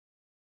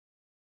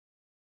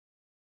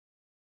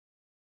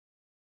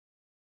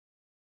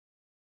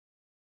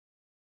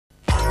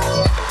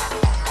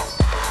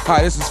Hi,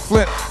 this is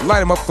Flint.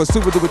 Light 'em up for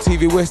Super Duper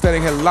TV. We're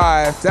standing here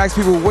live to ask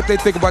people what they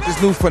think about this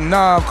new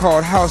phenomenon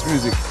called house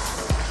music.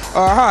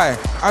 Hi,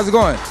 how's it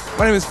going?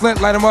 My name is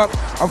Flint. Light 'em up.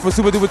 I'm for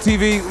Super Duper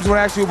TV. I just want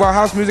to ask you about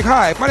house music.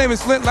 Hi, my name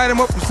is Flint. Light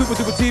 'em up from Super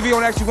Duper TV. I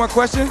want to ask you one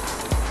question.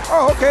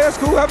 Oh, okay, that's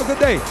cool. Have a good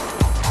day.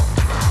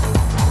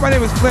 My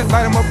name is Flint.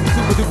 Light 'em up from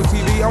Super Duper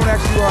TV. I want to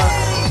ask you,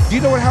 do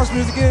you know what house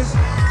music is?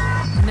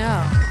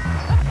 No.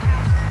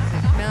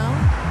 No?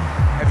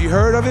 Have you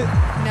heard of it?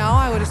 No,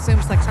 I would assume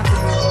it's like something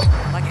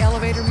like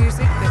elevator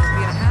music that would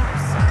be in a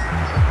house.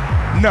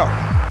 No.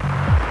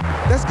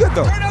 That's good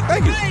though.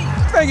 Thank you.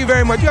 Thank you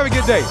very much. You have a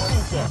good day.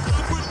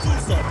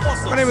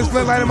 My name is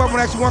Flint. Light 'em up. I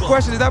want to ask you one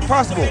question. Is that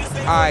possible?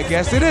 I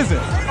guess it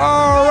isn't.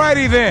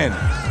 Alrighty then.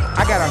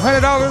 I got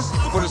 $100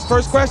 for this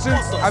first question.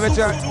 I bet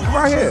you. Come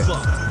out here.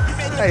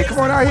 Hey, come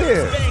on out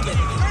here. I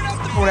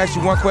want to ask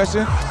you one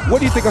question. What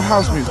do you think of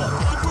house music?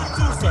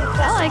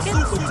 I like it.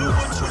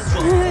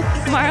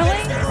 Marley?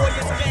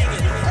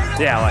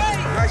 Yeah, I like it.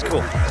 That's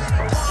cool.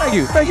 Thank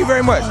you. Thank you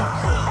very much.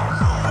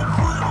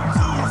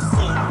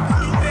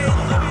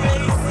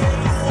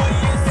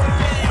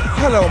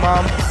 Hello,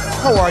 Mom.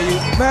 How are you?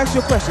 May I ask you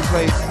a question,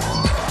 please?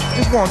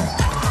 Just one.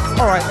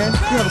 All right, man.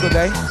 You have a good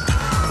day.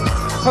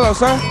 Hello,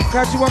 sir. Can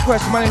I ask you one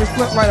question? My name is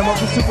Flint. Light 'em up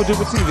from Super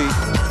Duper TV.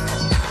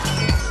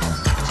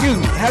 Excuse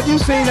me. Have you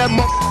seen that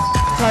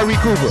Tyree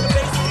Cooper?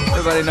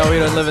 Everybody know he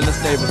doesn't live in this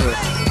neighborhood.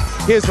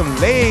 Here's some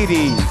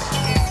ladies.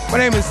 My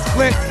name is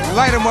Flint.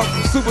 Light 'em up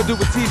from Super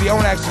Duper TV. I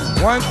want to ask you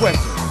one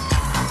question.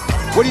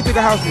 What do you think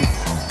of house music?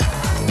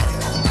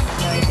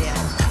 No idea.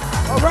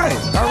 All right,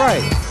 all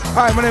right.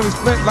 Hi, my name is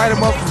Flint. Light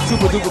 'em up from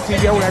Super Duper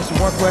TV. I want to ask you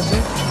one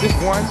question. Just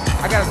one.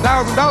 I got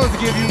 $1,000 to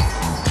give you.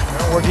 That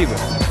don't work either.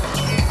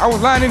 I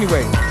was lying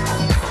anyway.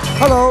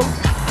 Hello.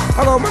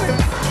 Hello, my name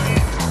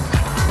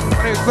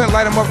is Flint.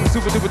 Light 'em up from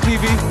Super Duper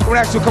TV. I want to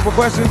ask you a couple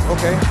questions.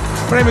 Okay.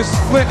 My name is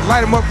Flint.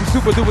 Light 'em up from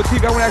Super Duper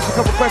TV. I want to ask you a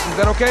couple questions. Is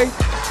that okay?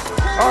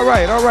 All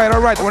right, all right, all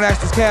right. I want to ask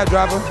this cab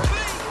driver,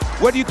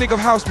 what do you think of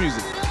house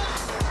music?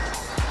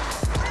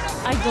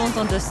 I don't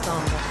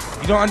understand.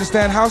 You don't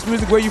understand house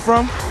music? Where you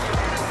from?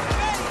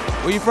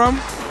 Where you from?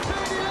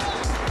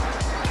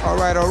 All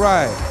right, all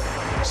right.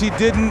 She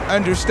didn't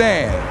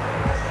understand.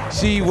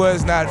 She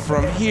was not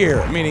from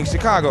here, meaning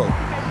Chicago.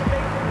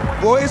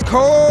 Boy, it's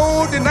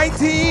cold. The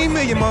 19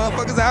 million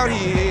motherfuckers out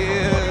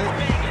here.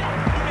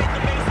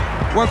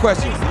 One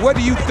question. What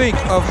do you think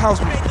of house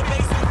music?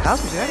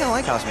 House music? I don't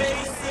like house music.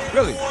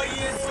 Really?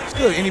 It's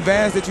good. Any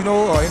bands that you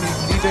know or any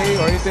DJ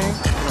or anything?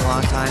 In a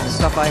long time. The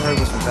stuff I heard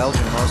was from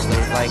Belgium mostly.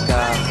 Like,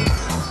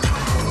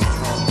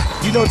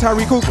 You know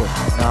Tyree Cooper?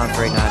 no, I'm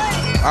afraid not.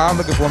 I'm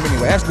looking for him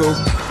anyway. That's cool.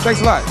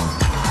 Thanks a lot.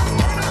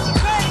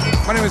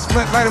 My name is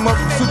Flint. Light 'em up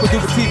from Super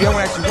Duper TV. I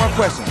want to ask you one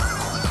question.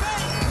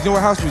 You know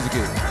what house music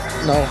is?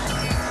 No.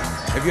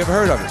 Have you ever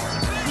heard of it?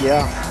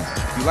 Yeah.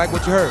 You like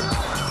what you heard?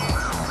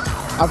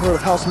 I've heard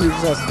of house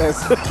music.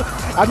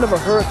 I've never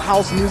heard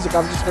house music.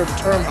 I've just heard the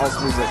term house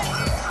music.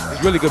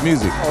 It's really good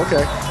music. Oh,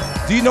 okay.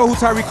 Do you know who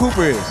Tyree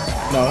Cooper is?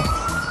 No.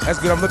 That's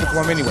good. I'm looking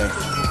for him anyway.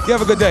 You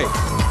have a good day.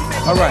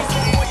 All right.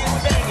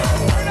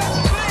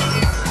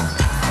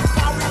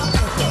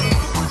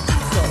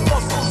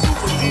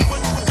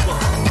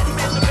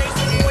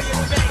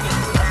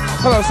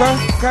 Hello, sir.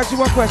 Can I ask you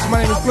one question?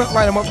 My name is Flint.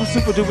 Light 'em up from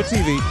Super Duper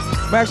TV.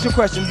 May I ask you a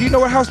question? Do you know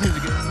what house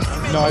music is?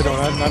 No, I don't.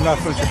 I'm not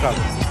from Chicago.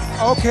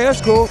 Okay,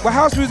 that's cool. But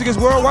house music is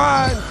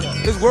worldwide.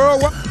 It's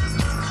worldwide.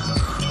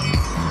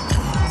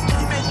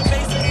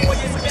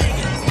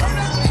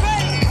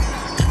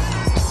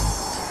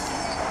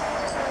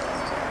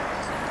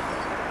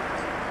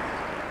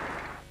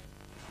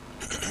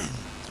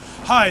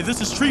 Hi,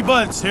 this is Tree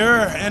Buds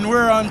here, and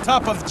we're on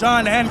top of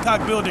John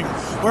Hancock Building.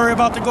 We're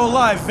about to go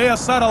live via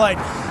satellite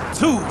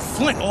to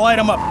Flint. Light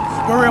 'em up.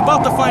 We're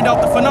about to find out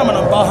the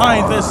phenomenon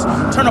behind this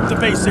turn up the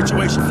bass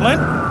situation.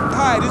 Flint?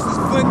 Hi, this is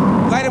Flint.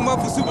 Light 'em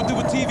up for Super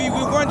Duper TV.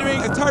 We're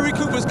wondering if Tyree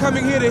Cooper's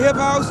coming here to Hip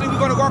House, and we're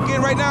gonna walk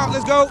in right now.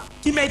 Let's go.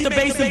 He made the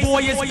bass and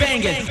boy is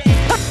banging.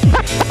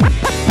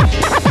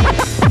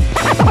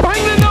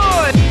 Bring the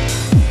noise!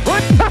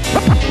 Bring the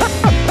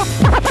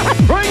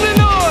noise! Bring the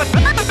noise!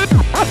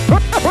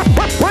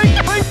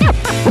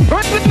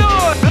 Bring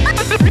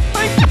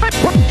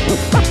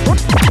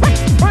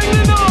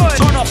the noise!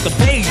 Turn up the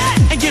bass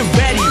and get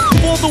ready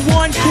for the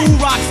one cool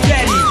rock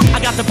steady. I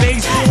got the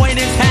bass boy and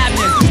it's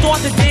happening.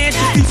 Start to dance,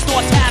 your feet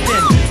start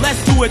tapping. Let's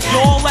do it,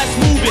 y'all, let's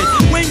move it.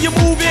 When you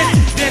move it,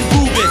 then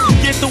prove it.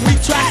 Get the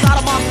weak tracks out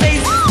of my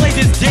face. Play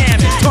this jam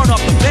and turn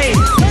up the bass.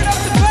 Turn up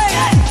the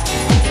bass.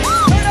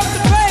 Turn up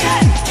the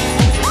bass.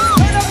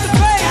 Turn up the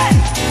bass.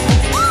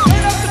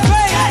 Turn up the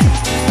bass.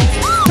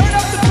 Turn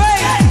up the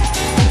bass.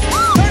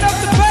 Turn up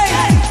the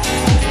bass.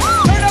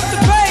 Turn up the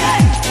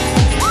bass.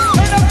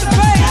 Turn up the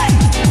bass.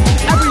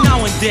 Every now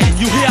and then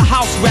you hear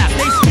house rap.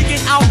 They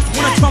speaking out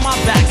when I turn my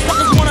back.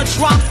 Suckers wanna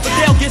try, but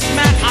they'll get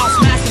smacked. I'll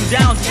smash them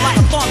down just like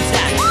a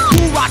thumbtack.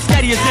 Cool rock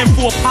steady is in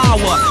full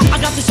power. I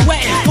got you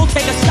sweating, go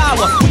take a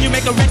shower. When you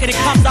make a record, it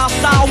comes out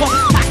sour.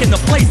 Pack in the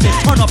place and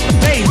turn up the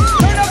bass.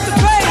 Turn up the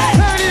bass.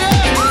 Turn it up.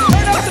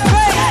 Turn up the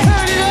bass.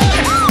 Turn it up.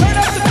 Turn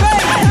up the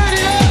bass. Turn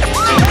it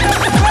up.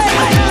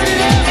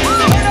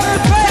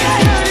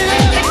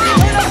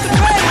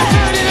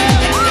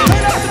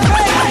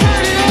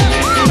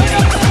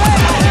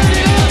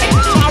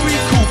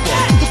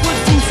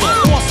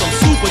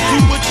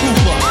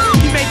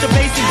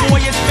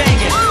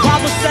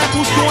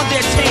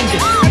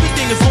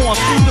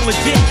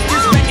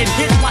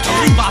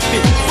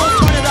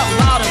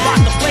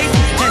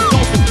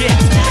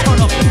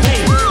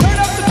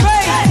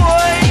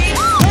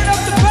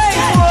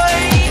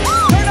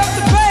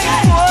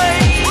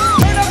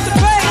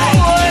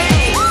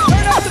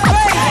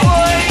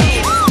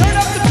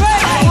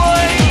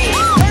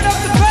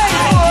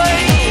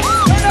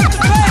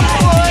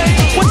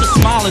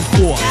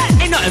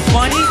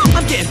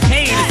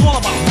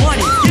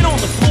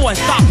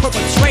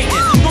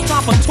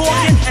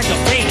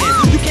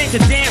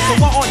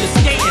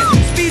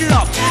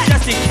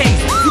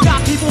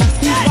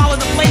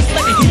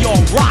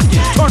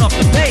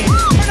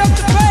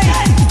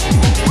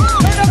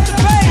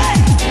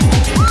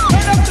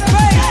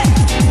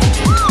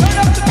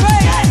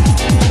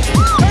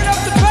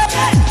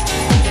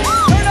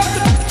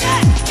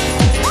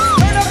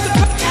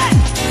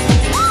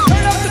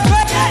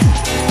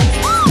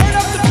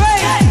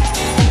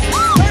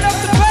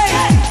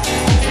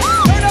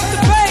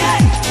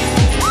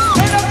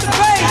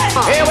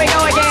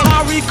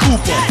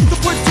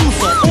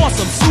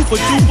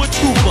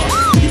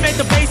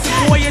 the bass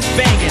and boy is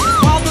banging.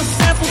 While the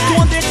samples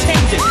doing their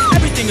changes,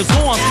 everything is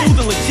on, smooth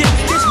and legit.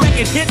 This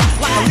record hits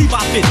like a Levi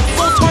fit.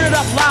 So turn it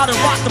up loud and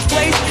rock the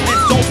place, and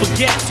don't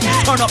forget to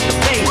turn up the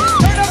bass.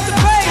 Turn up the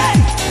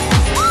bass.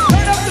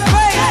 Turn up the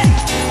bass.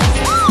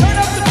 Turn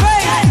up the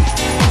bass.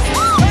 Turn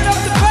up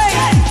the bass.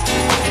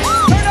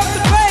 Turn up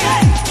the bass.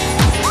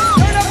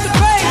 Turn up the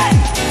bass.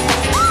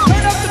 Turn up the bass.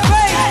 Turn up the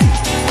bass.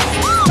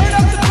 Turn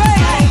up the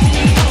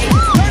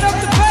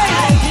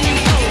bass.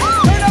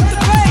 Turn up the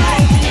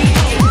bass.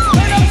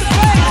 Turn up the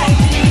bass.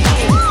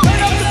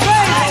 Turn up the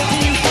bass.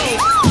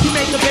 You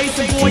make the bass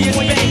and boy is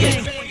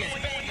banging.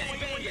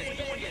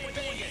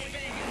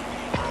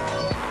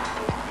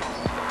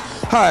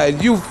 Hi,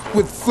 you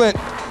with Flint,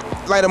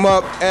 light 'em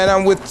up, and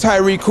I'm with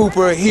Tyree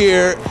Cooper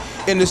here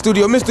in the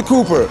studio. Mr.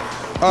 Cooper,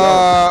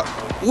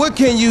 what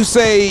can you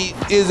say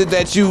is it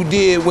that you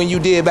did when you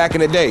did back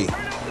in the day?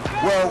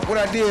 Well, what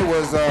I did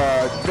was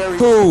very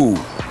Cool.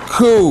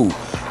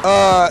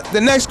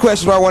 The next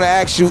question I want to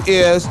ask you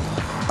is,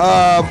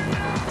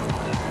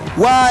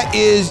 why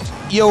is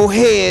your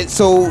head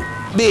so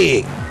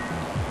big?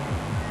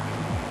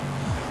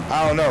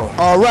 I don't know.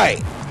 All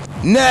right.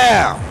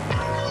 Now,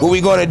 what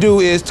we're going to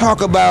do is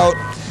talk about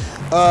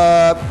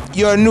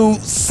your new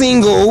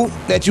single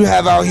that you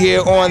have out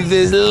here on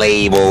this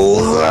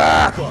label.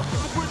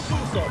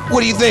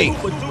 What do you think?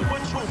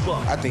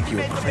 I think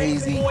you're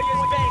crazy.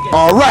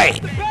 All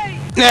right.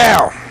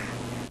 Now,